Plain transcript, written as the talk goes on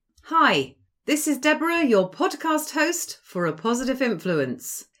Hi, this is Deborah, your podcast host for A Positive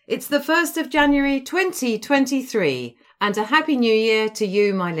Influence. It's the 1st of January 2023 and a Happy New Year to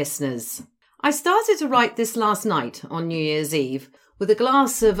you, my listeners. I started to write this last night on New Year's Eve with a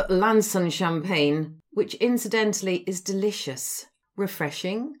glass of Lanson champagne, which incidentally is delicious,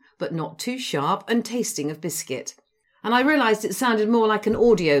 refreshing, but not too sharp and tasting of biscuit. And I realised it sounded more like an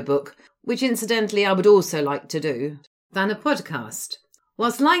audiobook, which incidentally I would also like to do, than a podcast.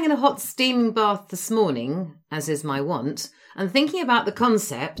 Whilst lying in a hot steaming bath this morning, as is my wont, and thinking about the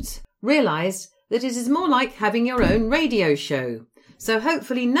concept, realised that it is more like having your own radio show. So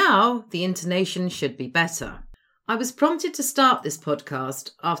hopefully now the intonation should be better. I was prompted to start this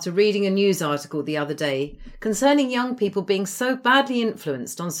podcast after reading a news article the other day concerning young people being so badly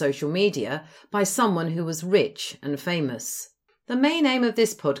influenced on social media by someone who was rich and famous. The main aim of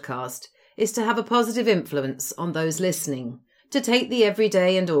this podcast is to have a positive influence on those listening, to take the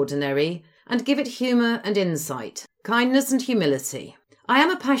everyday and ordinary and give it humour and insight, kindness and humility. I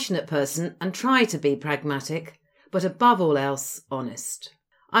am a passionate person and try to be pragmatic, but above all else, honest.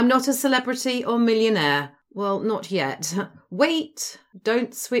 I'm not a celebrity or millionaire. Well, not yet. Wait,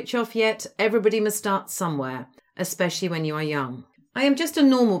 don't switch off yet. Everybody must start somewhere, especially when you are young. I am just a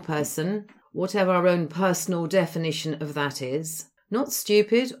normal person, whatever our own personal definition of that is, not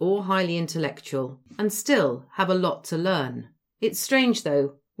stupid or highly intellectual, and still have a lot to learn. It's strange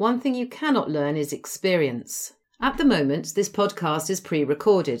though, one thing you cannot learn is experience. At the moment, this podcast is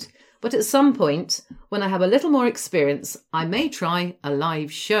pre-recorded, but at some point, when I have a little more experience, I may try a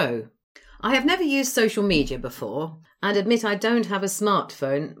live show. I have never used social media before, and admit I don't have a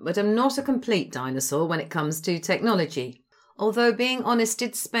smartphone, but I'm not a complete dinosaur when it comes to technology. Although, being honest,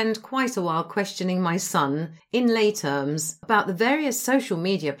 did spend quite a while questioning my son, in lay terms, about the various social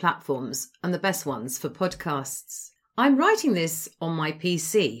media platforms and the best ones for podcasts. I'm writing this on my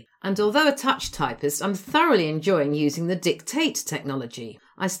PC, and although a touch typist, I'm thoroughly enjoying using the dictate technology.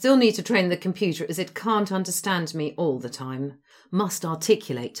 I still need to train the computer as it can't understand me all the time. Must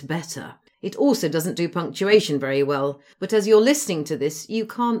articulate better. It also doesn't do punctuation very well, but as you're listening to this, you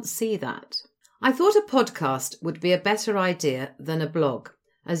can't see that. I thought a podcast would be a better idea than a blog,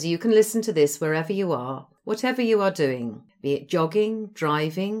 as you can listen to this wherever you are, whatever you are doing, be it jogging,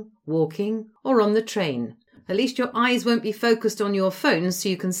 driving, walking, or on the train. At least your eyes won't be focused on your phone so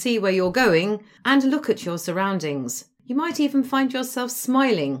you can see where you're going and look at your surroundings. You might even find yourself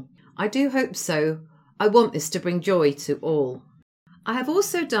smiling. I do hope so. I want this to bring joy to all. I have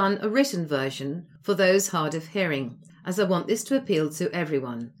also done a written version for those hard of hearing, as I want this to appeal to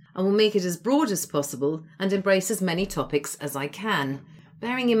everyone, and will make it as broad as possible and embrace as many topics as I can.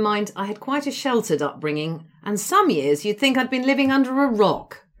 Bearing in mind I had quite a sheltered upbringing, and some years you'd think I'd been living under a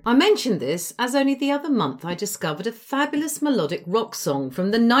rock. I mentioned this as only the other month I discovered a fabulous melodic rock song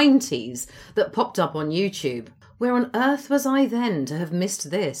from the 90s that popped up on YouTube. Where on earth was I then to have missed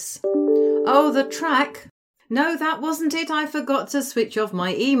this? Oh, the track? No, that wasn't it. I forgot to switch off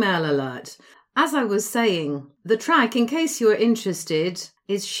my email alert. As I was saying, the track, in case you are interested,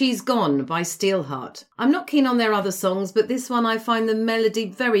 is She's Gone by Steelheart. I'm not keen on their other songs, but this one I find the melody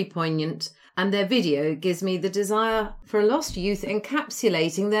very poignant, and their video gives me the desire for a lost youth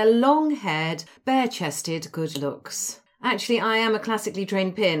encapsulating their long-haired, bare-chested good looks. Actually, I am a classically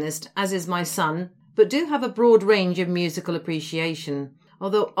trained pianist, as is my son, but do have a broad range of musical appreciation,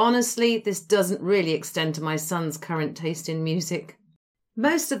 although honestly, this doesn't really extend to my son's current taste in music.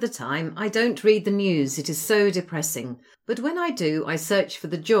 Most of the time, I don't read the news, it is so depressing, but when I do, I search for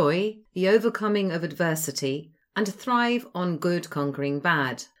the joy, the overcoming of adversity, and thrive on good conquering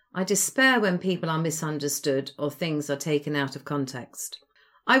bad. I despair when people are misunderstood or things are taken out of context.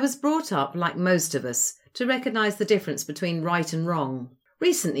 I was brought up, like most of us, to recognise the difference between right and wrong.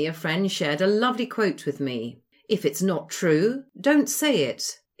 Recently, a friend shared a lovely quote with me. If it's not true, don't say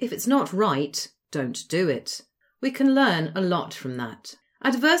it. If it's not right, don't do it. We can learn a lot from that.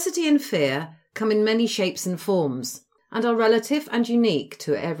 Adversity and fear come in many shapes and forms, and are relative and unique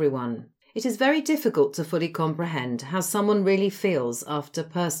to everyone. It is very difficult to fully comprehend how someone really feels after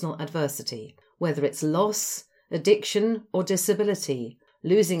personal adversity, whether it's loss, addiction or disability,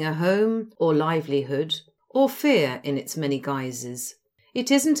 losing a home or livelihood, or fear in its many guises.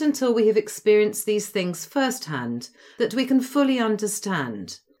 It isn't until we have experienced these things firsthand that we can fully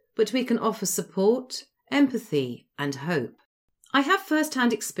understand, but we can offer support, empathy and hope. I have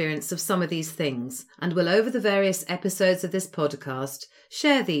first-hand experience of some of these things and will, over the various episodes of this podcast,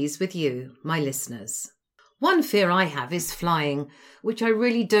 share these with you, my listeners. One fear I have is flying, which I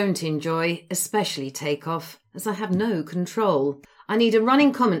really don't enjoy, especially takeoff, as I have no control. I need a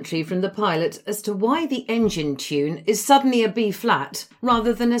running commentary from the pilot as to why the engine tune is suddenly a B flat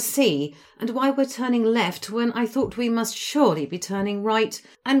rather than a C, and why we're turning left when I thought we must surely be turning right,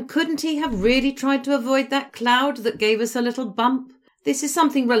 and couldn't he have really tried to avoid that cloud that gave us a little bump? This is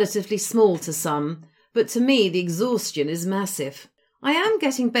something relatively small to some, but to me the exhaustion is massive. I am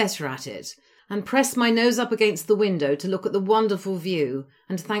getting better at it, and press my nose up against the window to look at the wonderful view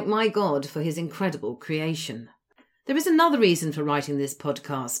and thank my God for his incredible creation. There is another reason for writing this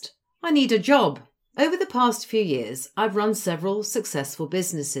podcast. I need a job. Over the past few years, I've run several successful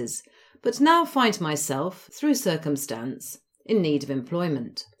businesses, but now find myself, through circumstance, in need of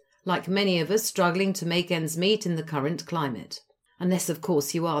employment. Like many of us struggling to make ends meet in the current climate. Unless, of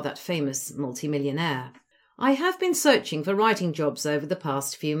course, you are that famous multimillionaire. I have been searching for writing jobs over the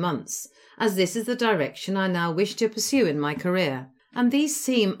past few months, as this is the direction I now wish to pursue in my career, and these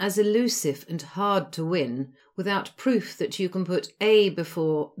seem as elusive and hard to win without proof that you can put A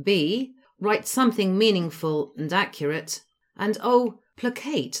before B, write something meaningful and accurate, and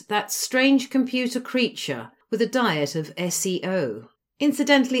placate that strange computer creature with a diet of SEO.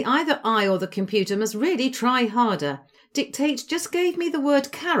 Incidentally, either I or the computer must really try harder. Dictate just gave me the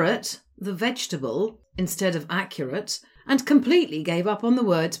word carrot, the vegetable, instead of accurate, and completely gave up on the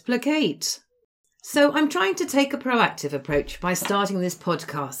word placate. So I'm trying to take a proactive approach by starting this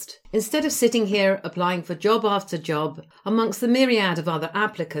podcast. Instead of sitting here applying for job after job amongst the myriad of other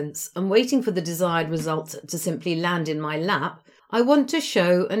applicants and waiting for the desired result to simply land in my lap, I want to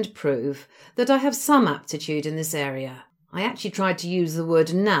show and prove that I have some aptitude in this area. I actually tried to use the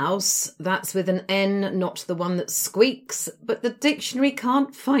word nous, that's with an N, not the one that squeaks, but the dictionary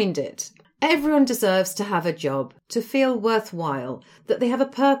can't find it. Everyone deserves to have a job, to feel worthwhile, that they have a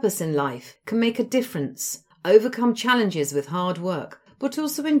purpose in life, can make a difference, overcome challenges with hard work, but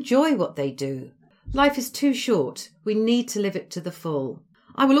also enjoy what they do. Life is too short. We need to live it to the full.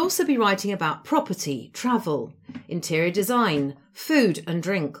 I will also be writing about property, travel, interior design, food and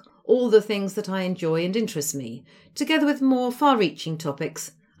drink, all the things that I enjoy and interest me, together with more far-reaching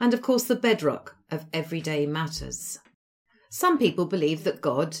topics, and of course the bedrock of everyday matters. Some people believe that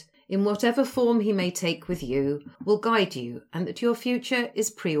God, in whatever form he may take with you, will guide you and that your future is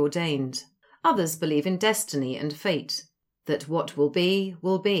preordained. Others believe in destiny and fate, that what will be,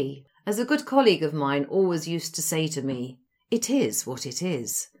 as a good colleague of mine always used to say to me, it is what it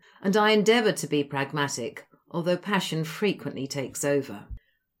is, and I endeavour to be pragmatic, although passion frequently takes over.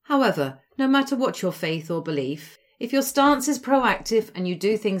 However, no matter what your faith or belief, if your stance is proactive and you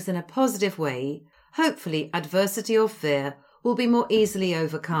do things in a positive way, hopefully adversity or fear will be more easily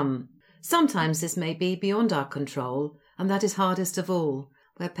overcome. Sometimes this may be beyond our control, and that is hardest of all,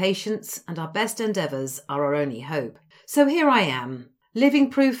 where patience and our best endeavours are our only hope. So here I am,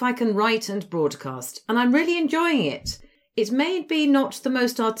 living proof I can write and broadcast, and I'm really enjoying it. It may be not the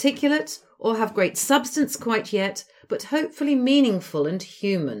most articulate or have great substance quite yet, but hopefully meaningful and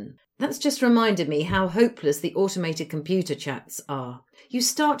human. That's just reminded me how hopeless the automated computer chats are. You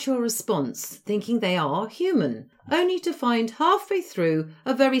start your response thinking they are human, only to find halfway through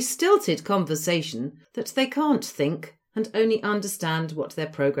a very stilted conversation that they can't think and only understand what they're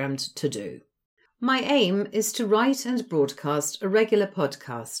programmed to do. My aim is to write and broadcast a regular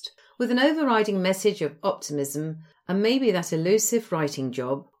podcast with an overriding message of optimism, and maybe that elusive writing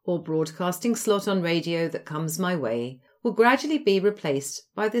job or broadcasting slot on radio that comes my way will gradually be replaced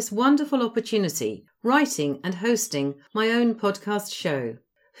by this wonderful opportunity, writing and hosting my own podcast show.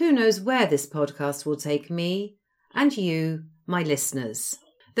 Who knows where this podcast will take me and you, my listeners.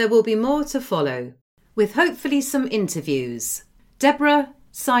 There will be more to follow, with hopefully some interviews. Deborah,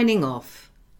 signing off.